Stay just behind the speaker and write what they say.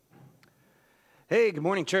Hey, good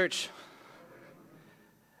morning, church.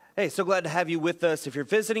 Hey, so glad to have you with us. If you're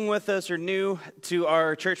visiting with us or new to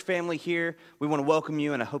our church family here, we want to welcome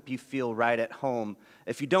you, and I hope you feel right at home.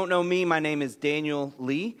 If you don't know me, my name is Daniel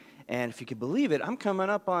Lee, and if you could believe it, I'm coming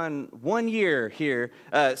up on 1 year here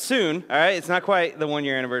soon. All right, it's not quite the 1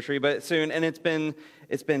 year anniversary, but soon, and it's been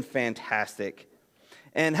fantastic.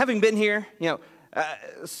 And having been here,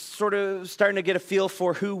 sort of starting to get a feel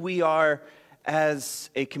for who we are as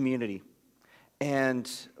a community. And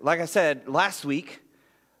like I said, last week,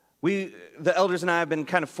 the elders and I have been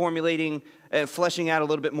kind of formulating and fleshing out a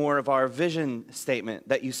little bit more of our vision statement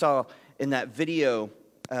that you saw in that video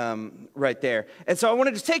right there. And so I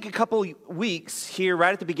wanted to take a couple weeks here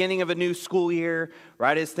right at the beginning of a new school year,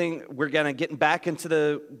 right as we're getting back into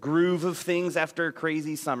the groove of things after a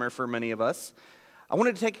crazy summer for many of us. I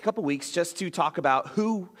wanted to take a couple weeks just to talk about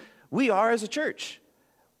who we are as a church.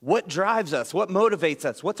 What drives us? What motivates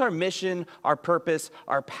us? What's our mission, our purpose,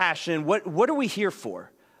 our passion? What are we here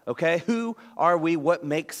for? Okay, who are we? What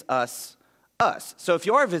makes us us? So if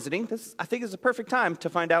you are visiting, this I think is a perfect time to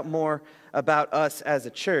find out more about us as a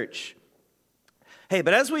church. Hey,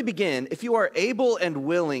 but as we begin, if you are able and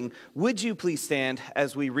willing, would you please stand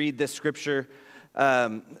as we read this scripture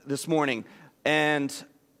this morning? And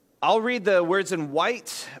I'll read the words in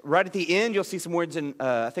white. Right at the end, you'll see some words in,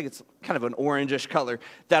 I think it's kind of an orangish color,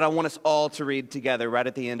 that I want us all to read together right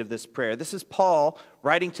at the end of this prayer. This is Paul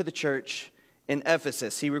writing to the church in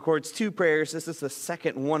Ephesus. He records 2 prayers. This is the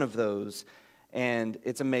second one of those, and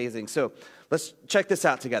it's amazing. So let's check this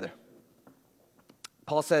out together.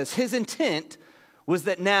 Paul says, his intent was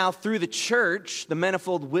that now through the church, the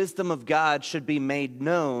manifold wisdom of God should be made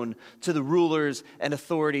known to the rulers and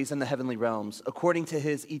authorities in the heavenly realms, according to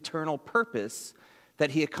his eternal purpose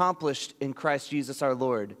that he accomplished in Christ Jesus our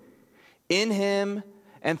Lord. In him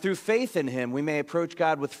and through faith in him, we may approach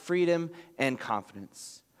God with freedom and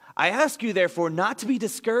confidence. I ask you, therefore, not to be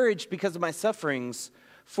discouraged because of my sufferings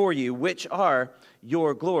for you, which are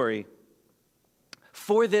your glory.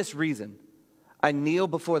 For this reason, I kneel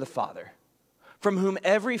before the Father, from whom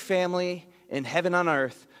every family in heaven and on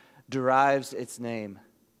earth derives its name.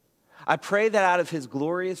 I pray that out of his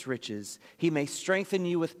glorious riches, he may strengthen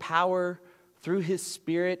you with power through his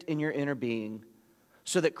Spirit in your inner being,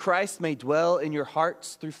 so that Christ may dwell in your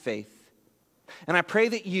hearts through faith. And I pray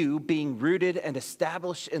that you, being rooted and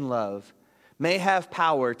established in love, may have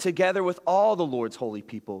power, together with all the Lord's holy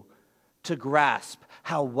people, to grasp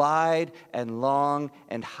how wide and long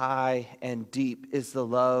and high and deep is the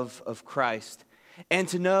love of Christ, and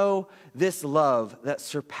to know this love that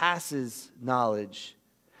surpasses knowledge,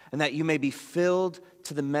 and that you may be filled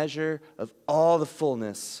to the measure of all the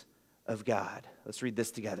fullness of God. Let's read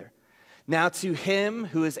this together. Now to him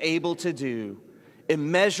who is able to do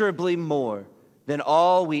immeasurably more than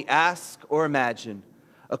all we ask or imagine,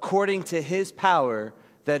 according to his power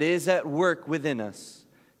that is at work within us,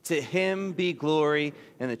 to him be glory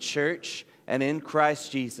in the church and in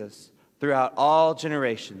Christ Jesus throughout all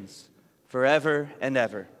generations, forever and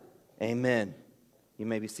ever. Amen. You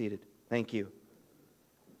may be seated. Thank you.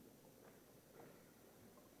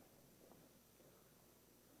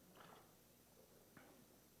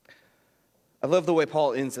 I love the way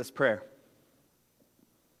Paul ends this prayer.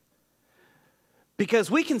 Because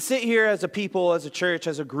we can sit here as a people, as a church,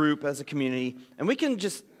 as a group, as a community, and we can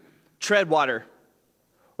just tread water.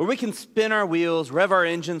 Or we can spin our wheels, rev our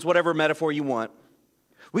engines, whatever metaphor you want.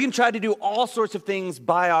 We can try to do all sorts of things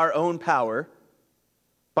by our own power,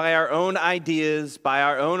 by our own ideas, by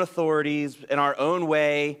our own authorities, in our own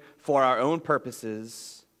way, for our own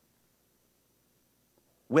purposes,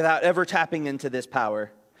 without ever tapping into this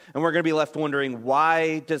power. And we're going to be left wondering,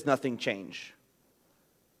 why does nothing change?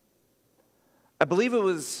 I believe it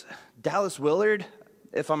was Dallas Willard.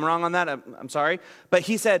 If I'm wrong on that, I'm sorry. But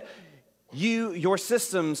he said, your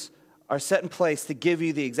systems are set in place to give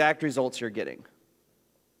you the exact results you're getting.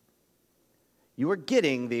 You are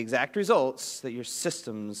getting the exact results that your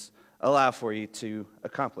systems allow for you to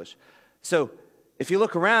accomplish. So if you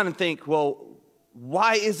look around and think, well,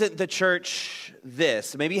 why isn't the church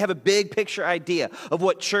this? Maybe you have a big picture idea of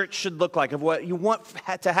what church should look like, of what you want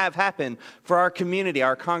to have happen for our community,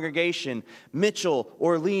 our congregation, Mitchell,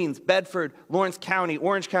 Orleans, Bedford, Lawrence County,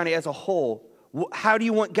 Orange County as a whole. How do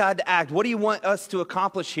you want God to act? What do you want us to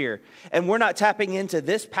accomplish here? And we're not tapping into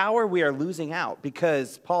this power, we are losing out,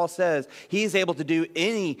 because Paul says he's able to do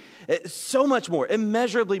so much more,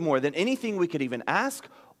 immeasurably more than anything we could even ask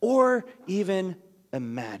or even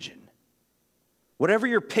imagine. Whatever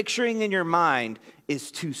you're picturing in your mind is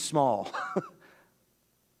too small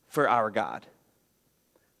for our God.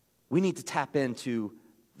 We need to tap into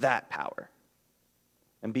that power.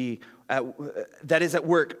 and that is at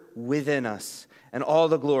work within us. And all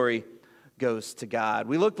the glory goes to God.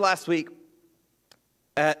 We looked last week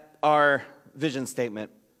at our vision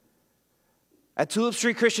statement. At Tulip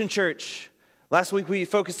Street Christian Church, last week we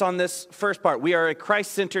focused on this first part. We are a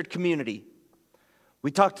Christ-centered community. We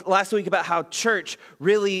talked last week about how church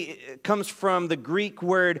really comes from the Greek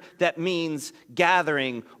word that means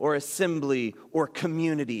gathering or assembly or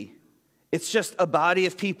community. It's just a body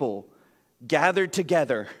of people gathered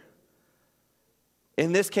together.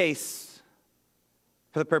 In this case,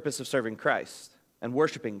 for the purpose of serving Christ and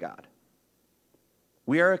worshiping God.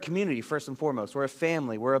 We are a community, first and foremost. We're a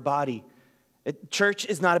family. We're a body. Church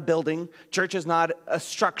is not a building. Church is not a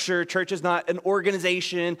structure. Church is not an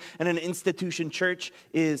organization and an institution. Church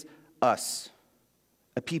is us,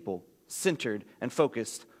 a people centered and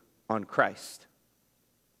focused on Christ.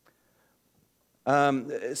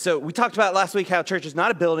 So we talked about last week how church is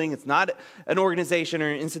not a building. It's not an organization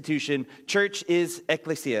or an institution. Church is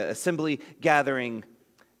ecclesia, assembly, gathering,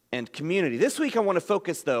 and community. This week I want to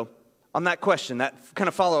focus, though, on that question, that kind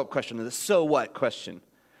of follow-up question, the so what question.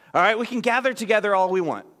 All right, we can gather together all we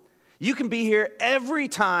want. You can be here every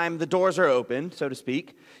time the doors are open, so to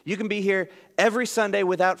speak. You can be here every Sunday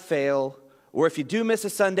without fail. Or if you do miss a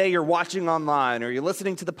Sunday, you're watching online, or you're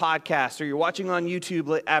listening to the podcast, or you're watching on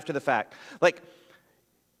YouTube after the fact. Like,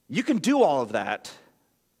 you can do all of that,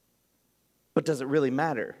 but does it really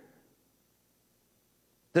matter?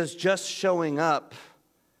 Does just showing up,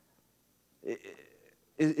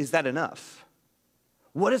 is that enough?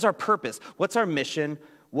 What is our purpose? What's our mission?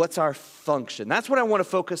 What's our function? That's what I want to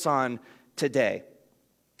focus on today.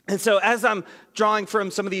 And so as I'm drawing from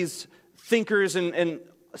some of these thinkers and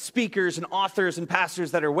speakers and authors and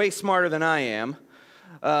pastors that are way smarter than I am,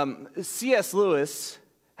 C.S. Lewis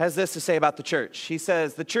has this to say about the church. He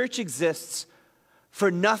says, the church exists for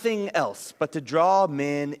nothing else but to draw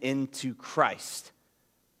men into Christ,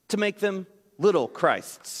 to make them little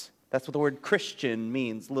Christs. That's what the word Christian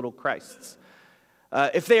means, little Christs.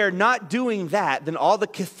 If they are not doing that, then all the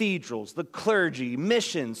cathedrals, the clergy,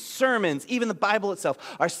 missions, sermons, even the Bible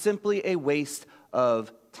itself are simply a waste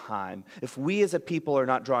of time. If we as a people are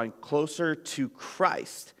not drawing closer to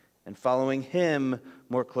Christ and following Him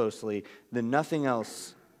more closely, then nothing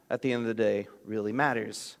else at the end of the day really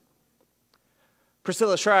matters.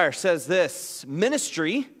 Priscilla Schreier says this: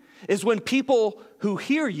 ministry is when people who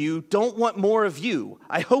hear you don't want more of you.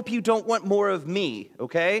 I hope you don't want more of me,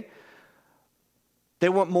 okay? They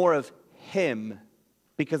want more of Him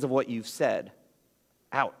because of what you've said.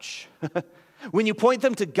 Ouch. When you point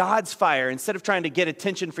them to God's fire instead of trying to get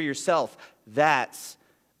attention for yourself, that's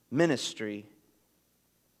ministry.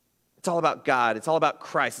 It's all about God. It's all about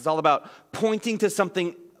Christ. It's all about pointing to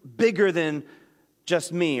something bigger than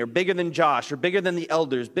just me, or bigger than Josh, or bigger than the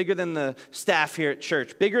elders, bigger than the staff here at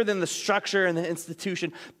church, bigger than the structure and the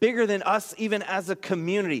institution, bigger than us even as a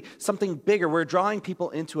community, something bigger. We're drawing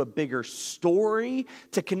people into a bigger story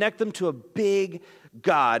to connect them to a big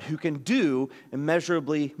God who can do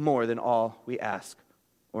immeasurably more than all we ask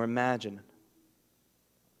or imagine.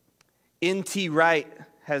 N.T. Wright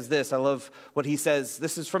has this. I love what he says.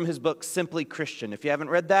 This is from his book, Simply Christian. If you haven't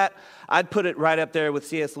read that, I'd put it right up there with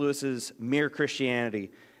C.S. Lewis's Mere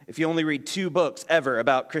Christianity. If you only read 2 books ever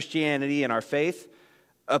about Christianity and our faith,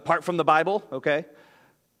 apart from the Bible, okay?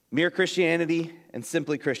 Mere Christianity and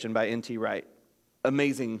Simply Christian by N.T. Wright.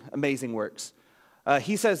 Amazing, amazing works.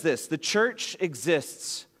 He says this: the church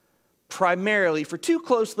exists primarily for 2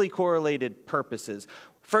 closely correlated purposes.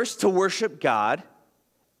 First, to worship God,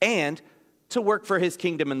 and to work for His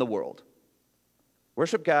kingdom in the world.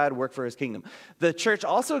 Worship God, work for His kingdom. The church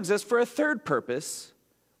also exists for a third purpose,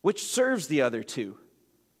 which serves the other 2.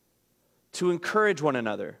 To encourage one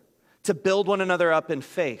another, to build one another up in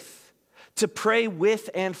faith, to pray with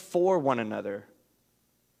and for one another,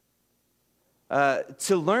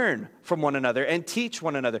 to learn from one another and teach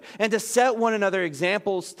one another, and to set one another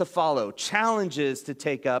examples to follow, challenges to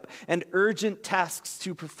take up, and urgent tasks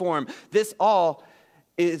to perform. This all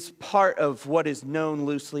is part of what is known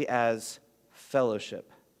loosely as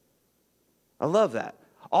fellowship. I love that.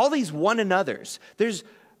 All these one another's. There's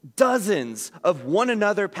dozens of one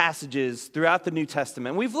another passages throughout the New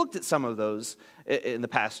Testament. We've looked at some of those in the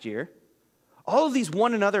past year. All of these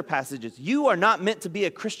one another passages. You are not meant to be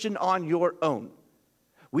a Christian on your own.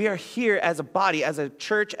 We are here as a body, as a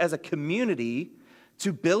church, as a community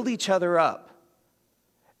to build each other up.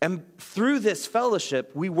 And through this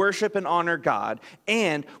fellowship, we worship and honor God,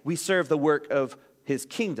 and we serve the work of His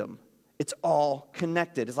kingdom. It's all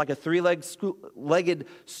connected. It's like a 3-legged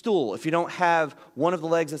stool. If you don't have one of the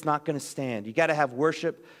legs, it's not going to stand. You got to have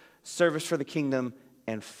worship, service for the kingdom,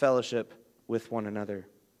 and fellowship with one another.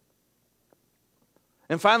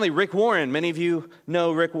 And finally, Rick Warren. Many of you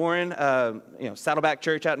know Rick Warren, Saddleback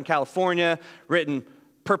Church out in California, written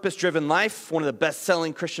Purpose-Driven Life, one of the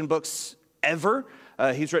best-selling Christian books ever.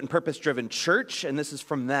 He's written Purpose-Driven Church, and this is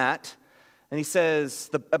from that. And he says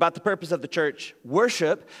about the purpose of the church: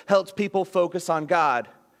 worship helps people focus on God.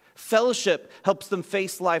 Fellowship helps them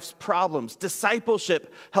face life's problems.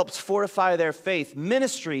 Discipleship helps fortify their faith.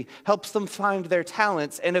 Ministry helps them find their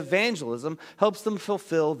talents. And evangelism helps them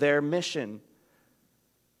fulfill their mission.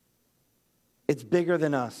 It's bigger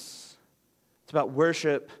than us. It's about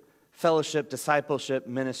worship, fellowship, discipleship,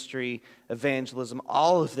 ministry, evangelism.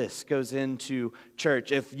 All of this goes into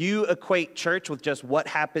church. If you equate church with just what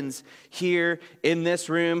happens here in this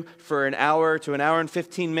room for an hour to an hour and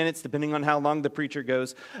 15 minutes, depending on how long the preacher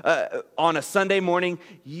goes, on a Sunday morning,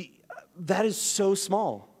 that is so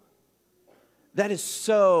small. That is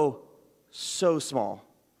so small.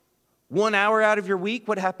 1 hour out of your week,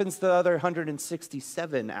 what happens the other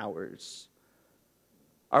 167 hours?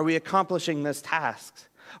 Are we accomplishing this task?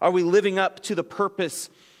 Are we living up to the purpose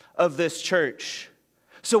of this church?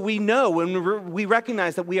 So we know when we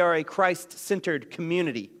recognize that we are a Christ-centered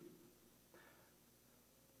community.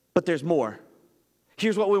 But there's more.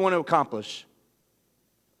 Here's what we want to accomplish.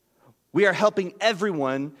 We are helping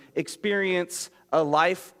everyone experience a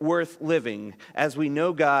life worth living as we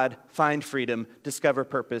know God, find freedom, discover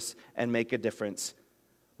purpose, and make a difference.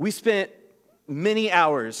 We spent many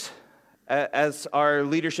hours as our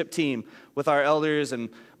leadership team with our elders and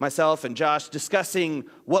myself and Josh discussing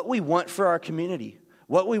what we want for our community,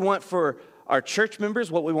 what we want for our church members,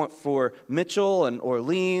 what we want for Mitchell and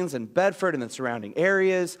Orleans and Bedford and the surrounding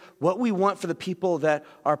areas, what we want for the people that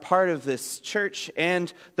are part of this church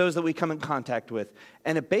and those that we come in contact with.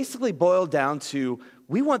 And it basically boiled down to,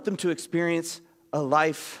 we want them to experience a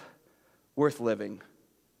life worth living.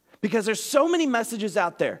 Because there's so many messages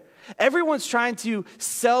out there. Everyone's trying to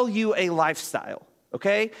sell you a lifestyle,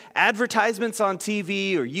 okay? Advertisements on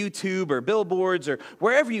TV or YouTube or billboards or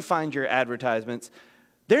wherever you find your advertisements,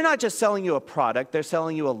 they're not just selling you a product, they're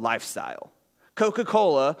selling you a lifestyle.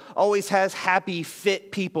 Coca-Cola always has happy,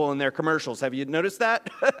 fit people in their commercials. Have you noticed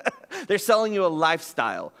that? They're selling you a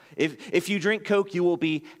lifestyle. If you drink Coke, you will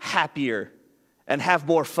be happier and have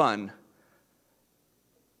more fun.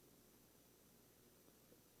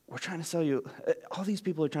 We're trying to sell you, all these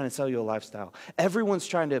people are trying to sell you a lifestyle. Everyone's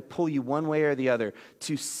trying to pull you one way or the other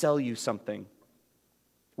to sell you something.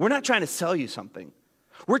 We're not trying to sell you something.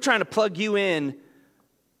 We're trying to plug you in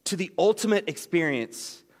to the ultimate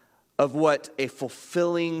experience of what a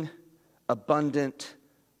fulfilling, abundant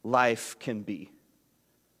life can be.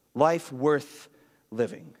 Life worth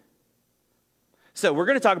living. So we're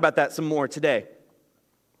going to talk about that some more today.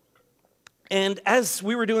 And as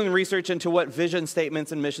we were doing research into what vision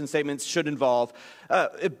statements and mission statements should involve,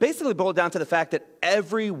 it basically boiled down to the fact that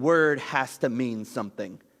every word has to mean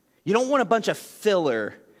something. You don't want a bunch of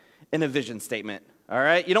filler in a vision statement, all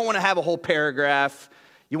right? You don't want to have a whole paragraph.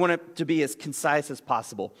 You want it to be as concise as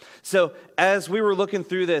possible. So as we were looking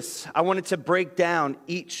through this, I wanted to break down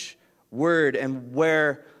each word and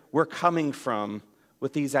where we're coming from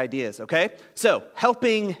with these ideas, okay? So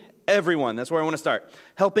helping everyone. That's where I want to start.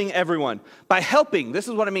 Helping everyone. By helping, this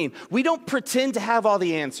is what I mean. We don't pretend to have all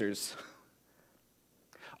the answers.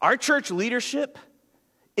 Our church leadership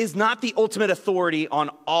is not the ultimate authority on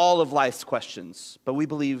all of life's questions, but we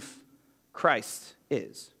believe Christ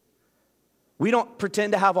is. We don't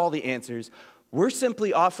pretend to have all the answers. We're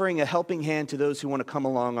simply offering a helping hand to those who want to come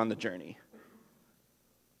along on the journey.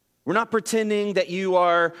 We're not pretending that we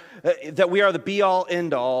are the be-all,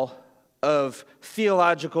 end-all of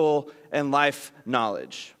theological and life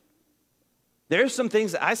knowledge. There's some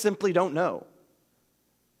things that I simply don't know.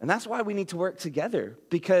 And that's why we need to work together,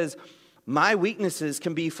 because my weaknesses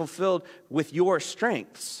can be fulfilled with your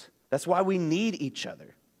strengths. That's why we need each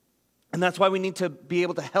other. And that's why we need to be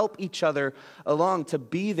able to help each other along, to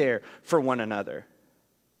be there for one another.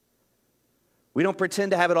 We don't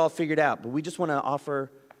pretend to have it all figured out, but we just want to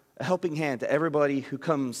offer a helping hand to everybody who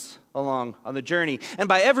comes along on the journey. And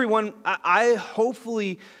by everyone, I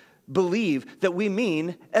hopefully believe that we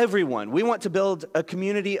mean everyone. We want to build a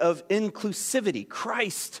community of inclusivity.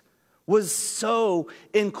 Christ was so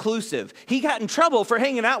inclusive. He got in trouble for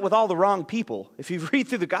hanging out with all the wrong people. If you read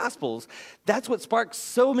through the Gospels, that's what sparks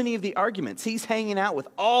so many of the arguments. He's hanging out with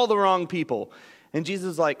all the wrong people. And Jesus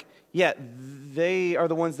is like, yeah, they are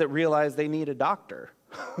the ones that realize they need a doctor.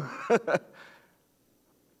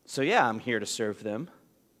 So yeah, I'm here to serve them.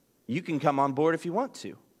 You can come on board if you want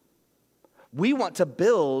to. We want to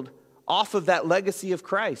build off of that legacy of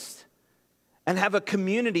Christ and have a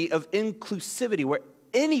community of inclusivity where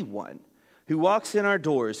anyone who walks in our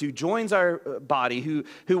doors, who joins our body, who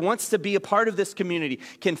wants to be a part of this community,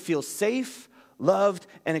 can feel safe, loved,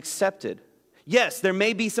 and accepted. Yes, there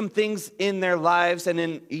may be some things in their lives and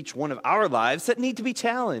in each one of our lives that need to be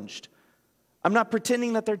challenged. I'm not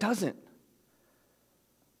pretending that there doesn't.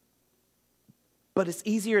 But it's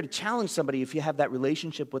easier to challenge somebody if you have that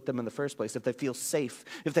relationship with them in the first place, if they feel safe,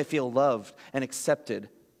 if they feel loved and accepted.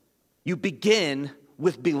 You begin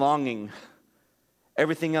with belonging.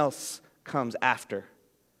 Everything else comes after.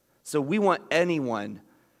 So we want anyone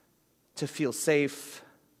to feel safe,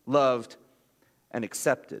 loved, and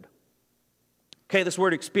accepted. Okay, this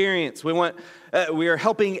word experience. We are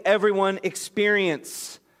helping everyone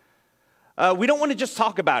experience. We don't want to just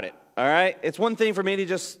talk about it. All right? It's one thing for me to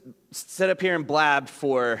just sit up here and blab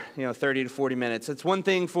for 30 to 40 minutes. It's one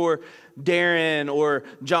thing for Darren or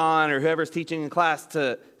John or whoever's teaching in class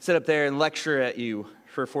to sit up there and lecture at you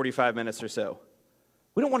for 45 minutes or so.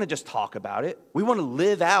 We don't want to just talk about it. We want to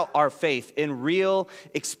live out our faith in real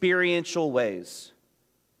experiential ways.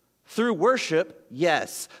 Through worship,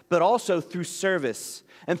 yes, but also through service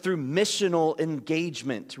and through missional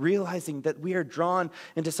engagement, realizing that we are drawn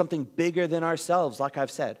into something bigger than ourselves, like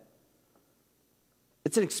I've said.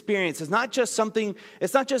 It's an experience. It's not just something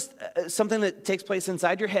that takes place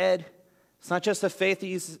inside your head. It's not just a faith that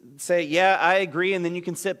you say, yeah, I agree, and then you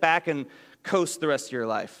can sit back and coast the rest of your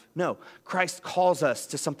life. No, Christ calls us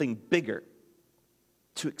to something bigger,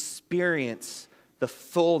 to experience the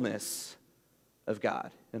fullness of God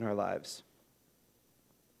in our lives.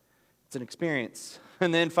 It's an experience.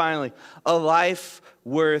 And then finally, a life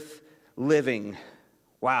worth living.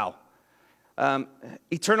 Wow.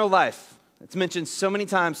 Eternal life. It's mentioned so many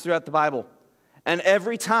times throughout the Bible. And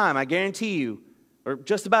every time, I guarantee you, or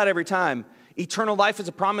just about every time, eternal life is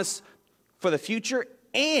a promise for the future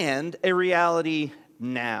and a reality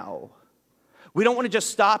now. We don't want to just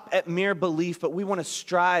stop at mere belief, but we want to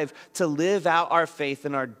strive to live out our faith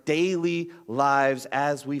in our daily lives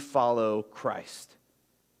as we follow Christ.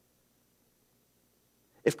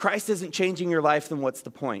 If Christ isn't changing your life, then what's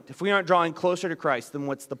the point? If we aren't drawing closer to Christ, then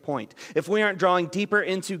what's the point? If we aren't drawing deeper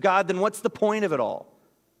into God, then what's the point of it all?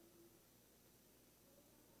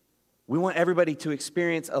 We want everybody to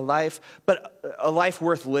experience a life, but a life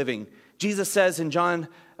worth living. Jesus says in John,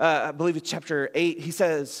 I believe it's chapter 8, he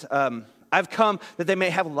says, I've come that they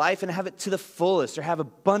may have life and have it to the fullest, or have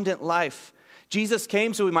abundant life. Jesus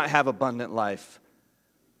came so we might have abundant life.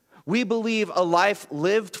 We believe a life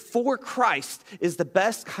lived for Christ is the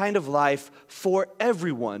best kind of life for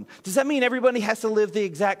everyone. Does that mean everybody has to live the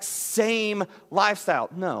exact same lifestyle?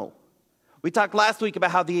 No. We talked last week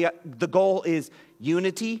about how the goal is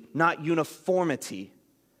unity, not uniformity.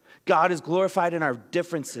 God is glorified in our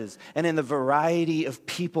differences and in the variety of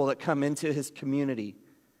people that come into his community.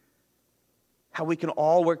 How we can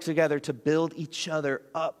all work together to build each other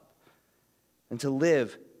up and to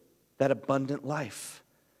live that abundant life.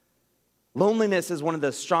 Loneliness is one of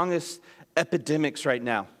the strongest epidemics right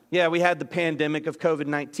now. Yeah, we had the pandemic of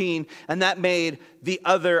COVID-19, and that made the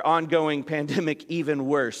other ongoing pandemic even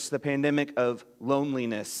worse, the pandemic of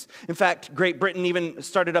loneliness. In fact, Great Britain even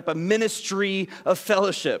started up a ministry of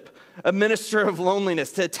fellowship, a minister of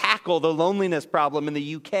loneliness to tackle the loneliness problem in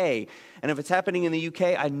the UK. And if it's happening in the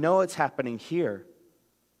UK, I know it's happening here.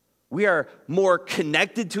 We are more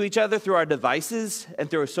connected to each other through our devices and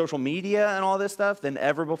through social media and all this stuff than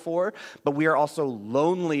ever before, but we are also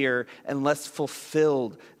lonelier and less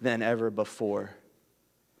fulfilled than ever before.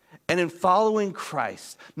 And in following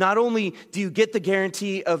Christ, not only do you get the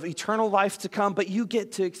guarantee of eternal life to come, but you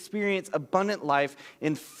get to experience abundant life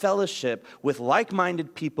in fellowship with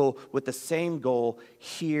like-minded people with the same goal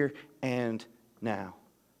here and now.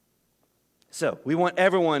 So, we want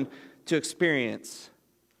everyone to experience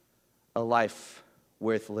a life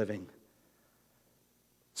worth living.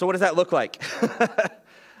 So what does that look like?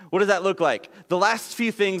 What does that look like? The last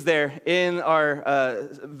few things there in our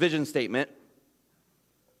vision statement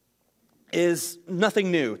is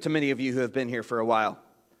nothing new to many of you who have been here for a while.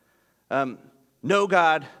 Know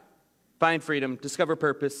God, find freedom, discover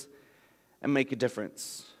purpose, and make a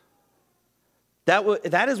difference.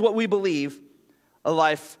 That is what we believe a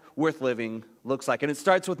life worth living looks like. And it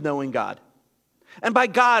starts with knowing God. And by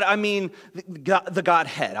God, I mean the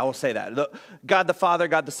Godhead. I will say that. God the Father,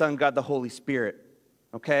 God the Son, God the Holy Spirit.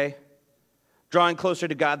 Okay? Drawing closer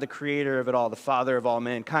to God, the creator of it all, the Father of all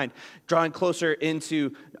mankind. Drawing closer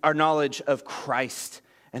into our knowledge of Christ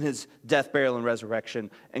and his death, burial, and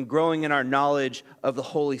resurrection. And growing in our knowledge of the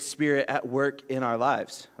Holy Spirit at work in our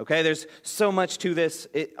lives. Okay? There's so much to this.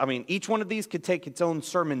 Each one of these could take its own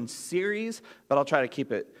sermon series, but I'll try to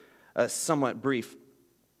keep it somewhat brief.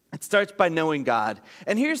 It starts by knowing God.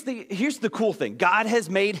 And here's the cool thing. God has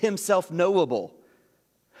made himself knowable.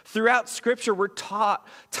 Throughout Scripture, we're taught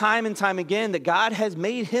time and time again that God has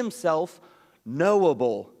made himself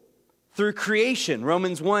knowable through creation.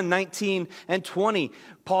 Romans 1, 19 and 20.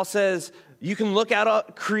 Paul says, you can look out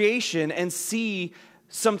at creation and see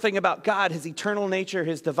something about God, his eternal nature,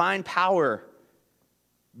 his divine power.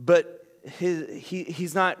 But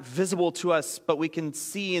he's not visible to us, but we can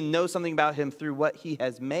see and know something about him through what he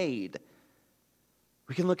has made.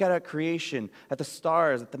 We can look out at creation, at the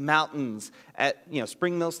stars, at the mountains, at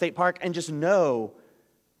Spring Mill State Park, and just know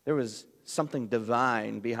there was something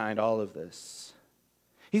divine behind all of this.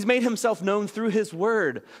 He's made himself known through his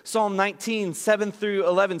word. Psalm 19, 7 through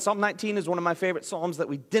 11. Psalm 19 is one of my favorite psalms that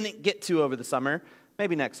we didn't get to over the summer.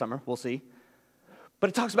 Maybe next summer, we'll see. But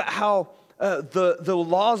it talks about how the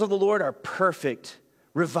laws of the Lord are perfect,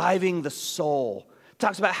 reviving the soul. It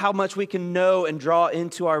talks about how much we can know and draw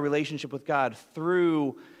into our relationship with God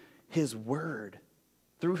through his word,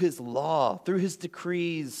 through his law, through his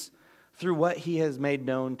decrees, through what he has made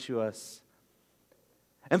known to us.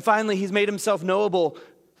 And finally, he's made himself knowable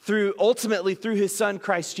ultimately through his son,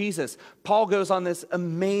 Christ Jesus. Paul goes on this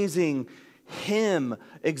amazing hymn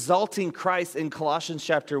exalting Christ in Colossians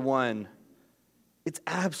chapter 1. It's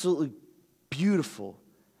absolutely beautiful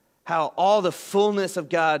how all the fullness of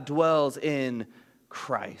God dwells in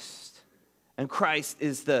Christ. And Christ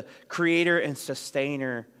is the creator and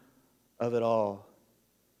sustainer of it all.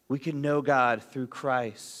 We can know God through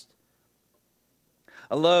Christ.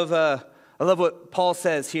 I love what Paul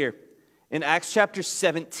says here. In Acts chapter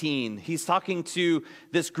 17, he's talking to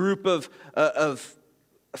this group of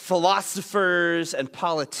philosophers and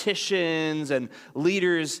politicians and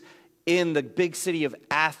leaders in the big city of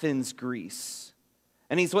Athens, Greece.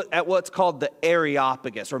 And he's at what's called the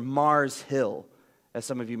Areopagus, or Mars Hill, as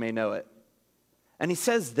some of you may know it. And he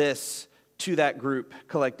says this to that group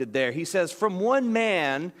collected there. He says, from one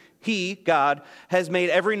man, he, God, has made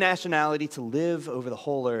every nationality to live over the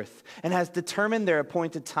whole earth and has determined their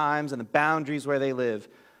appointed times and the boundaries where they live.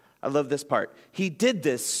 I love this part. He did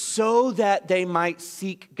this so that they might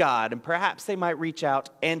seek God, and perhaps they might reach out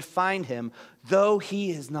and find him, though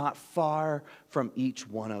he is not far from each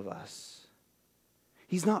one of us.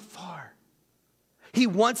 He's not far. He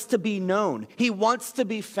wants to be known. He wants to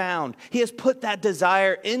be found. He has put that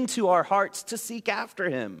desire into our hearts to seek after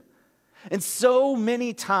him. And so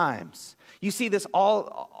many times, you see this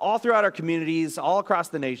all throughout our communities, all across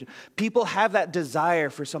the nation. People have that desire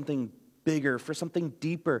for something bigger, for something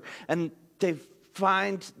deeper. And they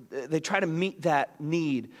try to meet that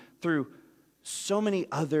need through so many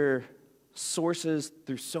other sources,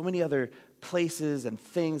 through so many other places and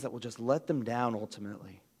things that will just let them down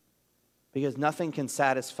ultimately. Because nothing can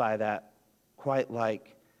satisfy that quite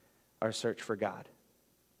like our search for God.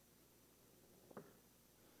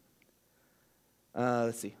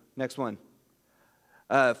 Let's see. Next one.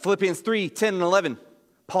 Philippians 3, 10 and 11.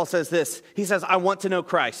 Paul says this. He says, I want to know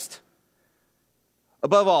Christ.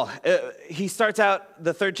 Above all, he starts out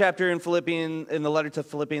the third chapter in the letter to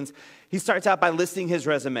Philippians. He starts out by listing his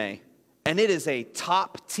resume. And it is a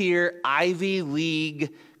top-tier Ivy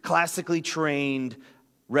League, classically trained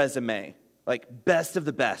resume. Like best of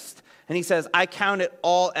the best. And he says, I count it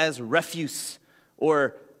all as refuse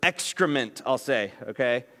or excrement, I'll say,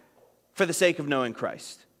 okay, for the sake of knowing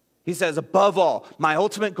Christ. He says, above all, my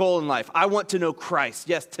ultimate goal in life, I want to know Christ.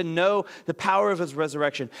 Yes, to know the power of his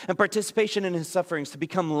resurrection and participation in his sufferings, to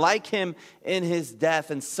become like him in his death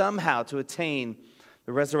and somehow to attain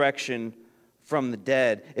the resurrection from the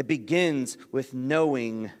dead. It begins with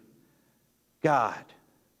knowing God.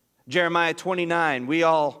 Jeremiah 29, we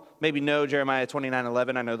all maybe know Jeremiah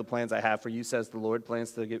 29:11. I know the plans I have for you, says the Lord,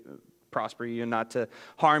 plans to prosper you and not to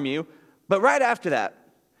harm you. But right after that,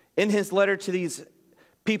 in his letter to these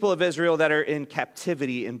people of Israel that are in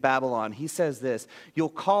captivity in Babylon, he says this, you'll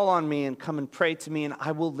call on me and come and pray to me and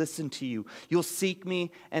I will listen to you. You'll seek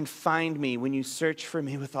me and find me when you search for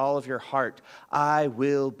me with all of your heart. I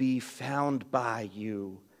will be found by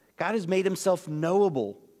you. God has made himself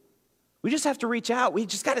knowable. We just have to reach out. We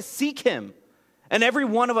just got to seek him. And every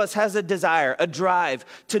one of us has a desire, a drive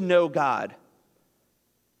to know God.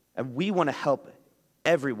 And we want to help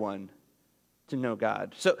everyone to know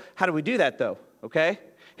God. So how do we do that though? Okay?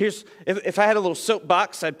 If I had a little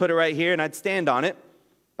soapbox, I'd put it right here and I'd stand on it,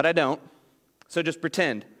 but I don't. So just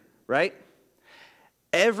pretend, right?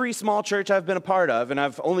 Every small church I've been a part of, and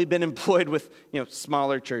I've only been employed with,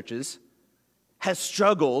 smaller churches, has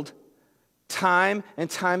struggled time and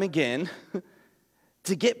time again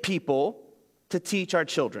to get people to teach our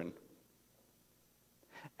children.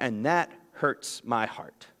 And that hurts my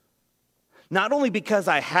heart. Not only because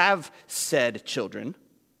I have said children,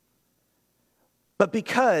 but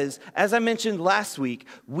because, as I mentioned last week,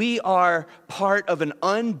 we are part of an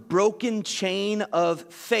unbroken chain of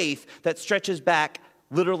faith that stretches back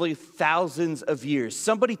literally thousands of years.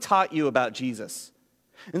 Somebody taught you about Jesus,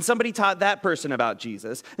 and somebody taught that person about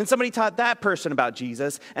Jesus, and somebody taught that person about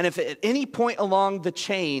Jesus, and if at any point along the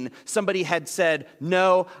chain somebody had said,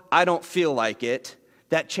 no, I don't feel like it,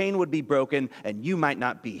 that chain would be broken and you might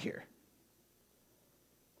not be here.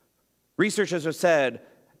 Researchers have said,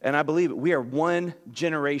 and I believe it, we are one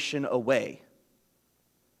generation away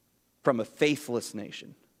from a faithless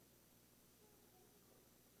nation.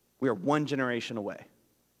 We are one generation away.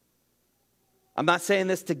 I'm not saying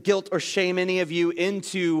this to guilt or shame any of you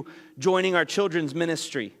into joining our children's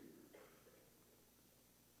ministry.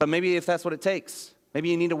 But maybe if that's what it takes, maybe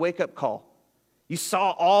you need a wake-up call. You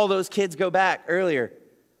saw all those kids go back earlier.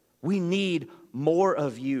 We need more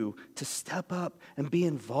of you to step up and be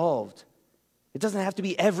involved. It doesn't have to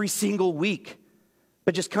be every single week,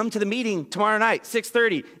 but just come to the meeting tomorrow night,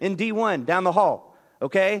 6:30 in D1 down the hall,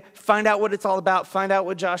 okay? Find out what it's all about. Find out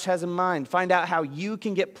what Josh has in mind. Find out how you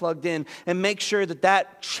can get plugged in and make sure that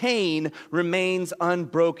that chain remains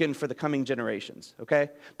unbroken for the coming generations,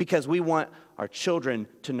 okay? Because we want our children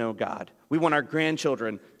to know God. We want our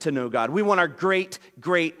grandchildren to know God. We want our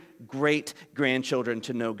great-great-great-grandchildren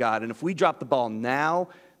to know God. And if we drop the ball now,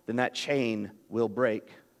 then that chain will break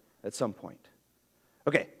at some point.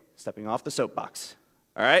 Okay, stepping off the soapbox.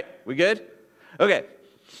 All right, we good? Okay.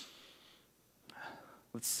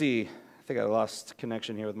 Let's see. I think I lost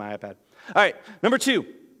connection here with my iPad. All right, number 2.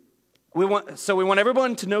 We want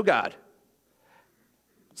everyone to know God.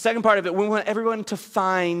 Second part of it, we want everyone to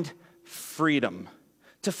find freedom.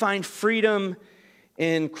 To find freedom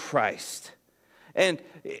in Christ. And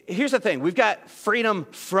here's the thing. We've got freedom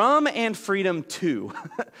from and freedom to.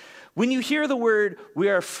 When you hear the word we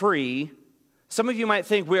are free, some of you might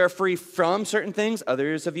think we are free from certain things.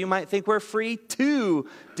 Others of you might think we're free to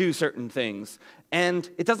do certain things. And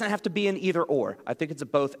it doesn't have to be an either or. I think it's a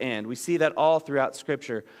both and. We see that all throughout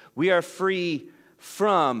Scripture. We are free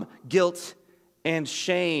from guilt and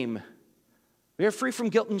shame. We are free from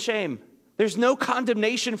guilt and shame. There's no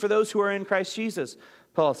condemnation for those who are in Christ Jesus,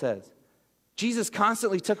 Paul says. Jesus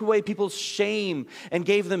constantly took away people's shame and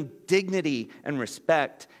gave them dignity and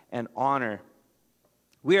respect and honor.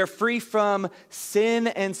 We are free from sin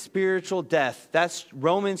and spiritual death. That's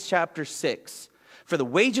Romans chapter 6. For the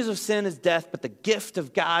wages of sin is death, but the gift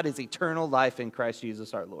of God is eternal life in Christ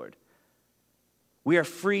Jesus our Lord. We are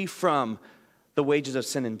free from the wages of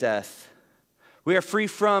sin and death. We are free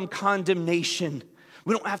from condemnation.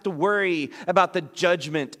 We don't have to worry about the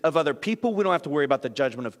judgment of other people. We don't have to worry about the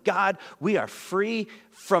judgment of God. We are free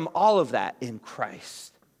from all of that in Christ.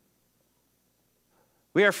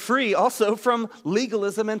 We are free also from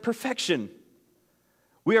legalism and perfection.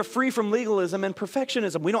 We are free from legalism and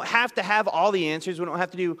perfectionism. We don't have to have all the answers. We don't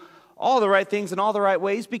have to do all the right things in all the right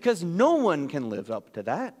ways because no one can live up to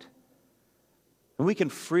that. And we can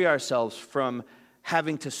free ourselves from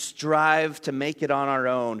having to strive to make it on our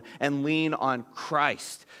own and lean on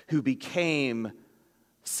Christ, who became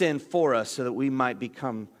sin for us so that we might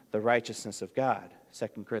become the righteousness of God.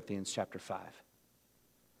 2 Corinthians chapter 5.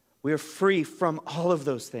 We are free from all of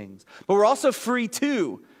those things. But we're also free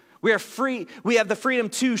too. We are free. We have the freedom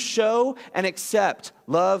to show and accept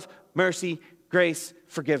love, mercy, grace,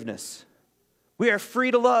 forgiveness. We are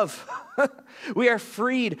free to love. We are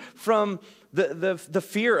freed from the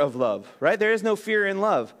fear of love, right? There is no fear in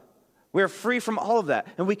love. We are free from all of that.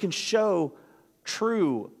 And we can show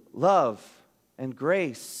true love and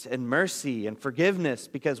grace and mercy and forgiveness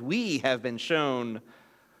because we have been shown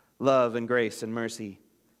love and grace and mercy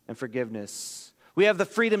and forgiveness. We have the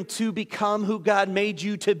freedom to become who God made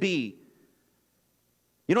you to be.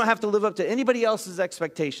 You don't have to live up to anybody else's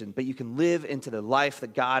expectation, but you can live into the life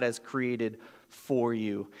that God has created for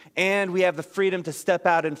you. And we have the freedom to step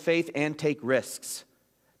out in faith and take risks.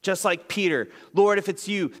 Just like Peter, Lord, if it's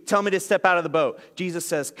you, tell me to step out of the boat. Jesus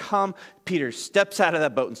says, come. Peter steps out of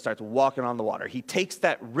that boat and starts walking on the water. He takes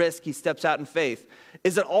that risk. He steps out in faith.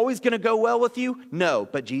 Is it always going to go well with you? No,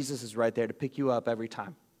 but Jesus is right there to pick you up every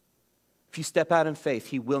time. If you step out in faith,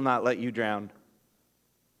 he will not let you drown.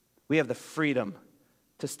 We have the freedom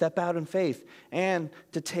to step out in faith and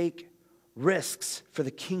to take risks for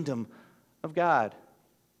the kingdom of God.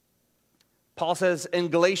 Paul says in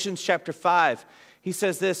Galatians chapter 5, he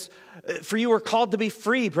says this, for you are called to be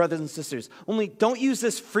free, brothers and sisters. Only don't use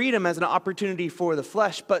this freedom as an opportunity for the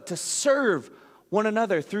flesh, but to serve one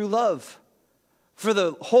another through love. For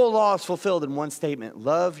the whole law is fulfilled in one statement,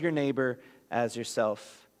 love your neighbor as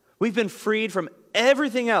yourself. We've been freed from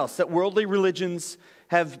everything else that worldly religions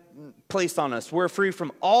have placed on us. We're free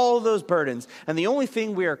from all of those burdens. And the only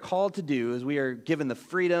thing we are called to do is we are given the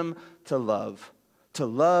freedom to love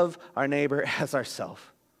our neighbor as ourselves.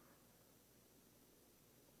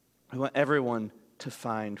 We want everyone to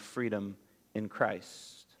find freedom in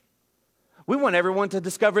Christ. We want everyone to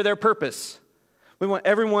discover their purpose. We want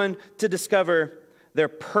everyone to discover their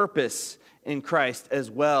purpose in Christ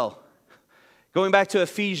as well. Going back to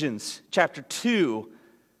Ephesians chapter 2,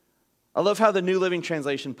 I love how the New Living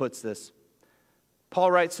Translation puts this.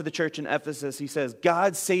 Paul writes to the church in Ephesus, he says,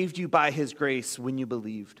 God saved you by his grace when you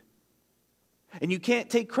believed. And you can't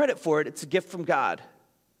take credit for it, it's a gift from God.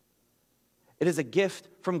 It is a gift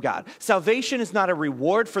from God. Salvation is not a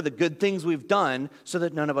reward for the good things we've done so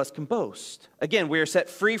that none of us can boast. Again, we are set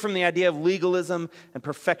free from the idea of legalism and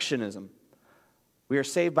perfectionism. We are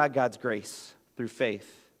saved by God's grace through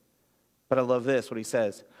faith. But I love this, what he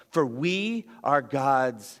says. For we are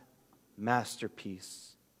God's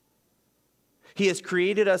masterpiece. He has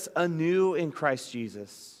created us anew in Christ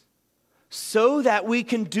Jesus so that we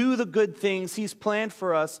can do the good things he's planned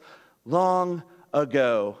for us long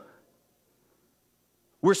ago.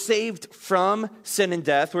 We're saved from sin and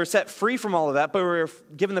death. We're set free from all of that, but we're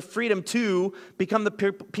given the freedom to become the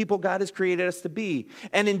people God has created us to be.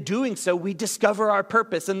 And in doing so, we discover our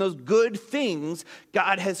purpose and those good things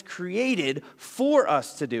God has created for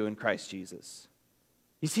us to do in Christ Jesus.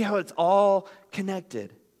 You see how it's all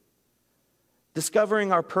connected.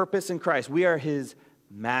 Discovering our purpose in Christ. We are his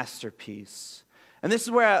masterpiece. And this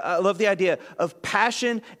is where I love the idea of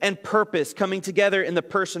passion and purpose coming together in the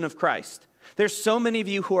person of Christ. There's so many of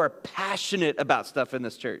you who are passionate about stuff in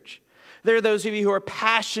this church. There are those of you who are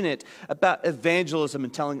passionate about evangelism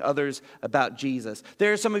and telling others about Jesus.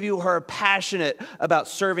 There are some of you who are passionate about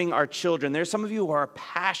serving our children. There are some of you who are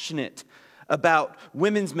passionate about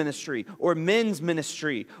women's ministry or men's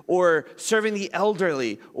ministry or serving the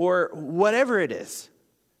elderly or whatever it is.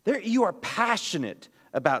 You are passionate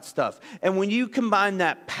about stuff. And when you combine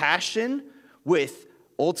that passion with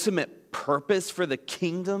ultimate purpose for the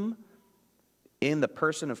kingdom in the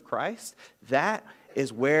person of Christ, that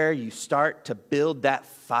is where you start to build that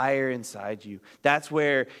fire inside you. That's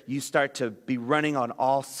where you start to be running on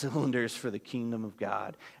all cylinders for the kingdom of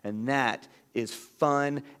God. And that is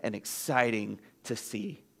fun and exciting to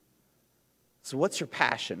see. So what's your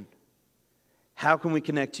passion? How can we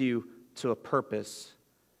connect you to a purpose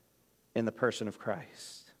in the person of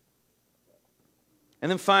Christ? And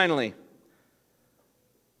then finally,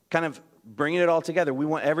 kind of bringing it all together, we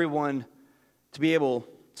want everyone to be able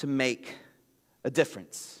to make a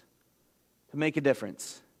difference. To make a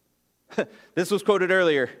difference. This was quoted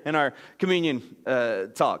earlier in our communion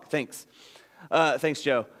talk. Thanks. Thanks,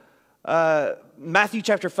 Joe. Matthew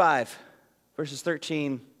chapter 5, verses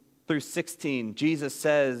 13 through 16. Jesus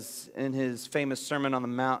says in his famous Sermon on the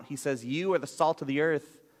Mount, he says, you are the salt of the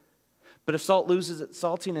earth. But if salt loses its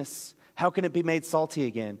saltiness, how can it be made salty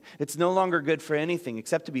again? It's no longer good for anything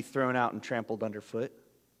except to be thrown out and trampled underfoot.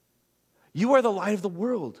 You are the light of the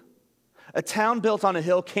world. A town built on a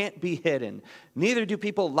hill can't be hidden. Neither do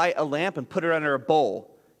people light a lamp and put it under a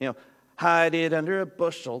bowl. Hide it under a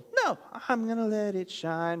bushel. No, I'm going to let it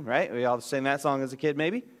shine. Right? We all sang that song as a kid,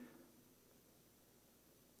 maybe.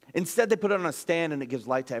 Instead, they put it on a stand and it gives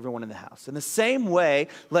light to everyone in the house. In the same way,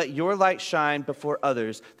 let your light shine before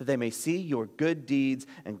others that they may see your good deeds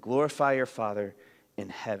and glorify your Father in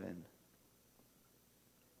heaven.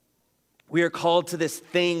 We are called to this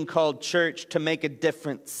thing called church to make a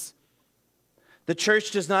difference. The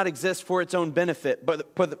church does not exist for its own benefit,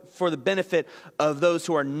 but for the benefit of those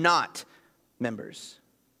who are not members.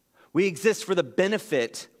 We exist for the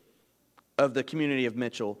benefit of the community of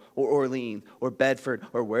Mitchell or Orleans or Bedford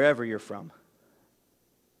or wherever you're from.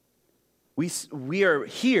 We are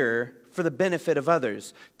here for the benefit of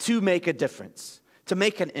others, to make a difference, to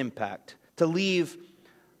make an impact, to leave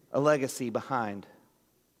a legacy behind.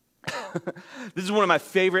 This is one of my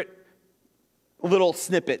favorite little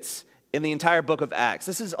snippets in the entire book of Acts.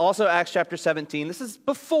 This is also Acts chapter 17. This is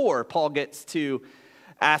before Paul gets to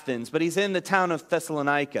Athens, but he's in the town of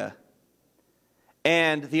Thessalonica.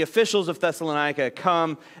 And the officials of Thessalonica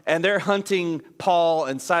come, and they're hunting Paul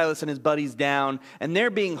and Silas and his buddies down, and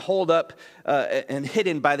they're being holed up and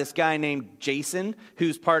hidden by this guy named Jason,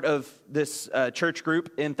 who's part of this church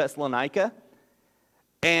group in Thessalonica.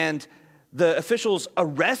 And the officials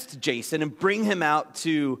arrest Jason and bring him out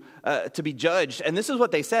to be judged. And this is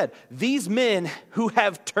what they said. These men who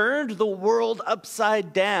have turned the world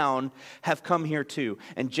upside down have come here too.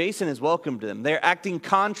 And Jason has welcomed them. They're acting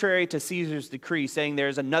contrary to Caesar's decree, saying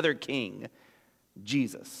there's another king,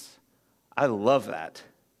 Jesus. I love that.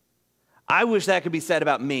 I wish that could be said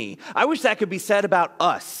about me. I wish that could be said about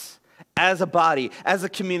us as a body, as a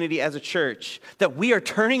community, as a church, that we are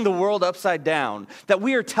turning the world upside down, that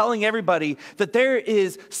we are telling everybody that there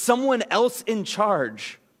is someone else in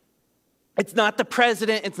charge. It's not the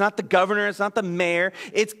president, it's not the governor, it's not the mayor,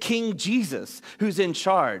 it's King Jesus who's in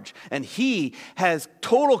charge, and he has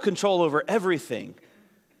total control over everything.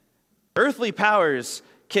 Earthly powers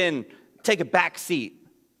can take a back seat.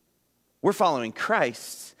 We're following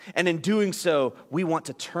Christ, and in doing so, we want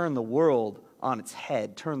to turn the world on its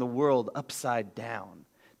head, turn the world upside down.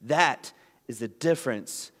 That is the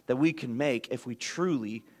difference that we can make if we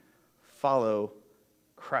truly follow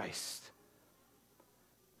Christ.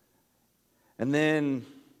 And then,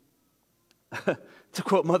 to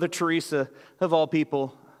quote Mother Teresa, of all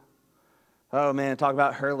people, oh man, talk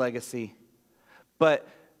about her legacy. But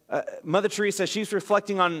Mother Teresa, she's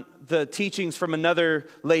reflecting on the teachings from another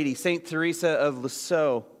lady, Saint Teresa of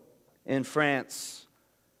Lisieux in France.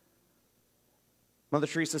 Mother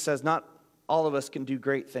Teresa says, not all of us can do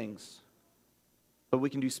great things, but we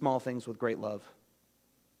can do small things with great love.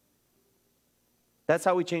 That's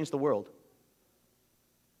how we change the world.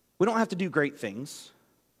 We don't have to do great things.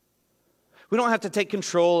 We don't have to take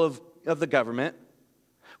control of the government.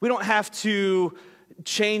 We don't have to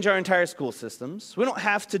change our entire school systems. We don't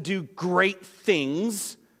have to do great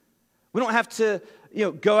things. We don't have to,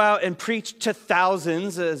 go out and preach to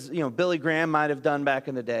thousands as, Billy Graham might have done back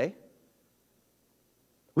in the day.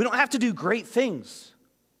 We don't have to do great things.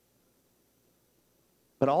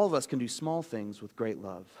 But all of us can do small things with great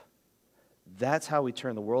love. That's how we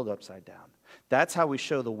turn the world upside down. That's how we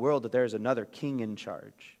show the world that there's another king in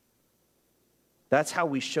charge. That's how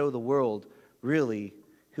we show the world really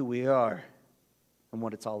who we are and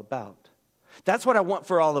what it's all about. That's what I want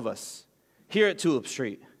for all of us here at Tulip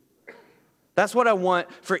Street. That's what I want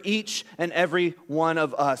for each and every one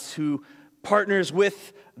of us who partners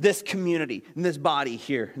with this community and this body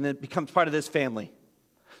here and then becomes part of this family.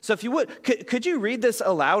 So if you would, could you read this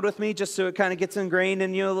aloud with me just so it kind of gets ingrained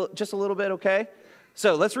in you just a little bit, okay?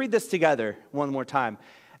 So let's read this together one more time.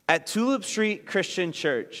 At Tulip Street Christian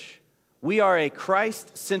Church, we are a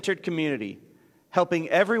Christ-centered community helping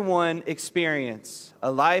everyone experience a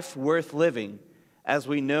life worth living as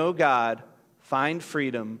we know God, find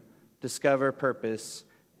freedom, discover purpose,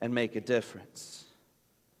 and make a difference.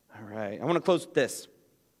 All right, I want to close with this.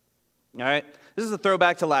 All right, this is a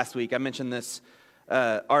throwback to last week. I mentioned this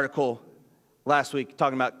article last week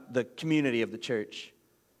talking about the community of the church.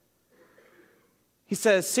 He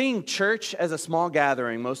says, seeing church as a small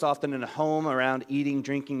gathering, most often in a home around eating,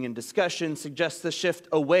 drinking, and discussion, suggests a shift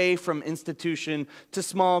away from institution to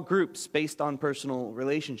small groups based on personal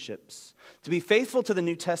relationships. To be faithful to the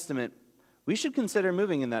New Testament, we should consider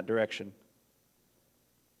moving in that direction.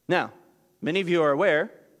 Now, many of you are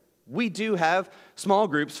aware, we do have small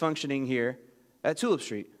groups functioning here at Tulip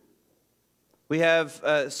Street. We have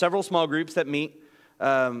several small groups that meet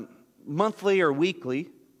monthly or weekly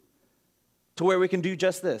to where we can do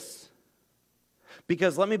just this.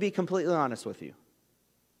 Because let me be completely honest with you.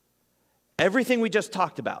 Everything we just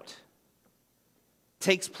talked about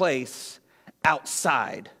takes place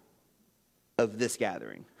outside of this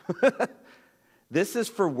gathering. This is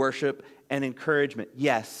for worship and encouragement.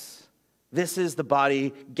 Yes, this is the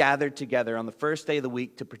body gathered together on the first day of the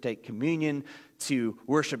week to partake communion, to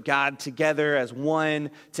worship God together as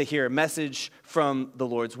one, to hear a message from the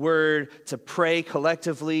Lord's word, to pray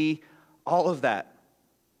collectively. All of that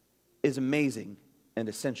is amazing and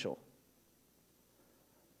essential.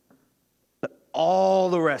 But all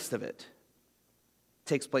the rest of it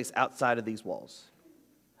takes place outside of these walls.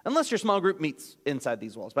 Unless your small group meets inside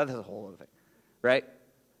these walls, but that's a whole other thing, right?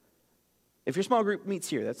 If your small group meets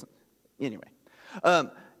here, anyway.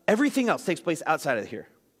 Everything else takes place outside of here,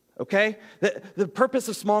 okay? The purpose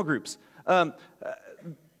of small groups,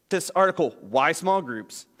 this article, Why Small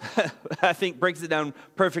Groups, I think breaks it down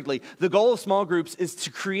perfectly. The goal of small groups is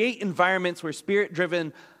to create environments where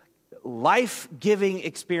spirit-driven, life-giving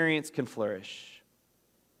experience can flourish.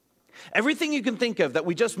 Everything you can think of that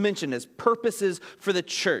we just mentioned as purposes for the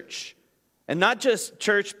church, and not just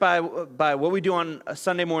church by what we do on a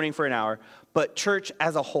Sunday morning for an hour, but church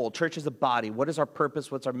as a whole, church as a body. What is our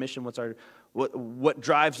purpose? What's our mission? What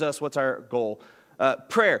drives us? What's our goal?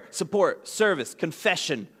 Prayer, support, service,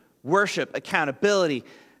 confession, worship, accountability,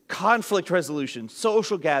 conflict resolution,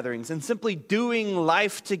 social gatherings, and simply doing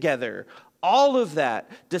life together. All of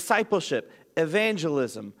that, discipleship,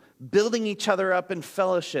 evangelism, building each other up in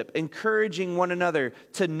fellowship, encouraging one another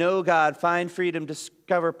to know God, find freedom,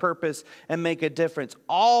 discover purpose, and make a difference.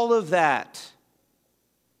 All of that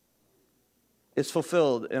is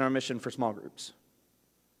fulfilled in our mission for small groups.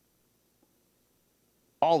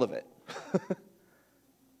 all of it.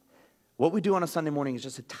 What we do on a Sunday morning is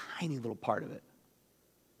just a tiny little part of it.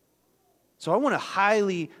 So I want to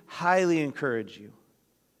highly, highly encourage you.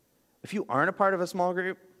 If you aren't a part of a small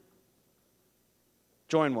group,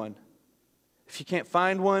 join one. If you can't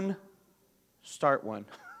find one, start one.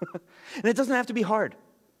 And it doesn't have to be hard.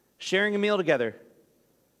 Sharing a meal together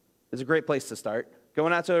is a great place to start.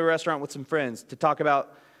 Going out to a restaurant with some friends to talk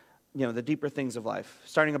about, the deeper things of life.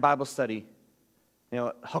 Starting a Bible study,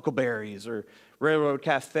 Huckleberries or Railroad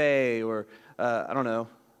Cafe or,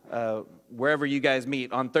 wherever you guys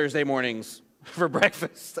meet on Thursday mornings for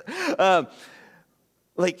breakfast.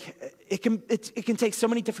 It can take so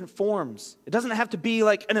many different forms. It doesn't have to be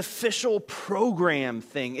like an official program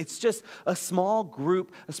thing. It's just a small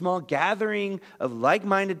group, a small gathering of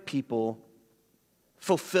like-minded people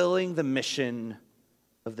fulfilling the mission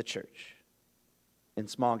of the church in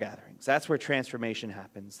small gatherings. That's where transformation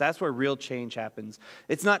happens. That's where real change happens.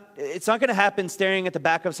 It's not going to happen staring at the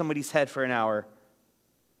back of somebody's head for an hour.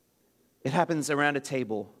 It happens around a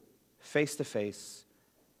table, face to face,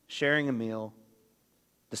 sharing a meal,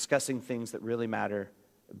 discussing things that really matter,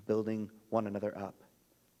 building one another up.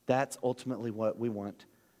 That's ultimately what we want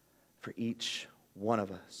for each one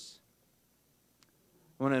of us.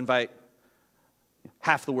 I want to invite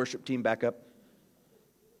half the worship team back up.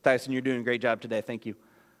 Tyson, you're doing a great job today. Thank you.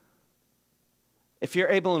 If you're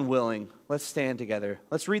able and willing, let's stand together.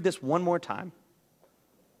 Let's read this one more time.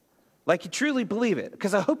 Like you truly believe it,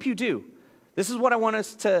 because I hope you do. This is what I want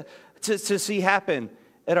us to see happen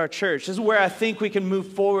at our church. This is where I think we can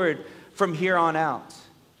move forward from here on out.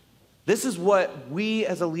 This is what we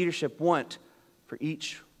as a leadership want for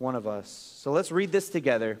each one of us. So let's read this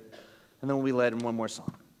together, and then we'll be led in one more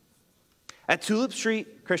song. At Tulip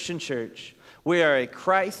Street Christian Church, we are a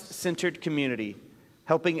Christ-centered community,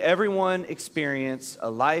 helping everyone experience a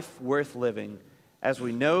life worth living as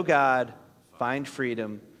we know God, find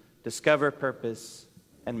freedom, discover purpose,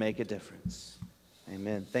 and make a difference.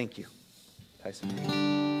 Amen. Thank you.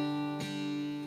 Tyson.